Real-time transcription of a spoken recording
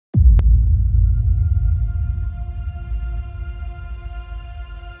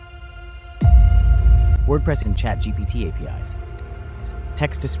Wordpress and Chat GPT APIs,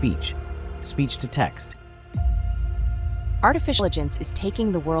 text-to-speech, speech-to-text. Artificial intelligence is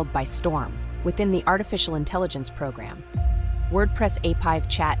taking the world by storm within the Artificial Intelligence program. Wordpress Api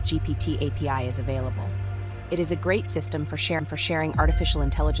Chat GPT API is available. It is a great system for sharing artificial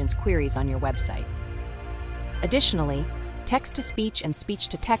intelligence queries on your website. Additionally, text-to-speech and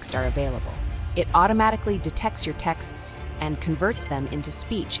speech-to-text are available. It automatically detects your texts and converts them into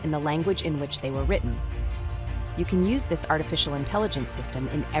speech in the language in which they were written. You can use this artificial intelligence system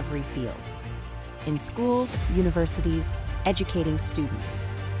in every field. In schools, universities, educating students.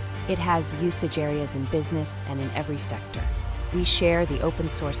 It has usage areas in business and in every sector. We share the open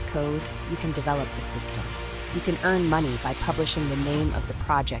source code. You can develop the system. You can earn money by publishing the name of the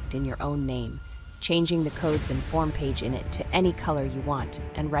project in your own name, changing the codes and form page in it to any color you want,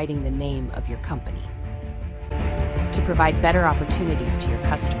 and writing the name of your company. To provide better opportunities to your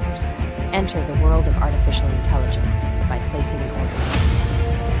customers, enter the world of artificial intelligence by placing an order.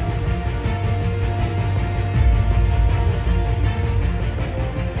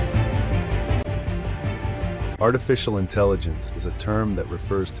 Artificial intelligence is a term that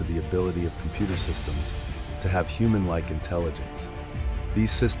refers to the ability of computer systems to have human-like intelligence.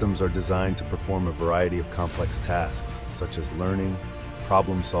 These systems are designed to perform a variety of complex tasks, such as learning,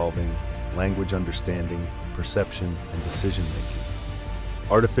 problem-solving, language understanding, perception, and decision-making.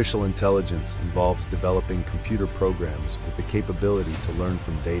 Artificial intelligence involves developing computer programs with the capability to learn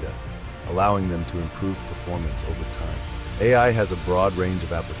from data, allowing them to improve performance over time. AI has a broad range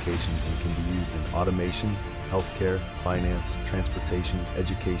of applications and can be used in automation, healthcare, finance, transportation,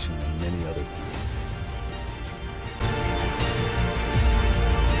 education, and many other fields.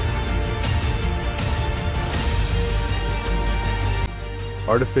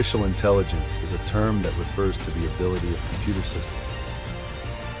 Artificial intelligence is a term that refers to the ability of computer systems.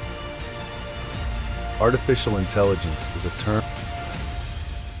 Artificial intelligence is a term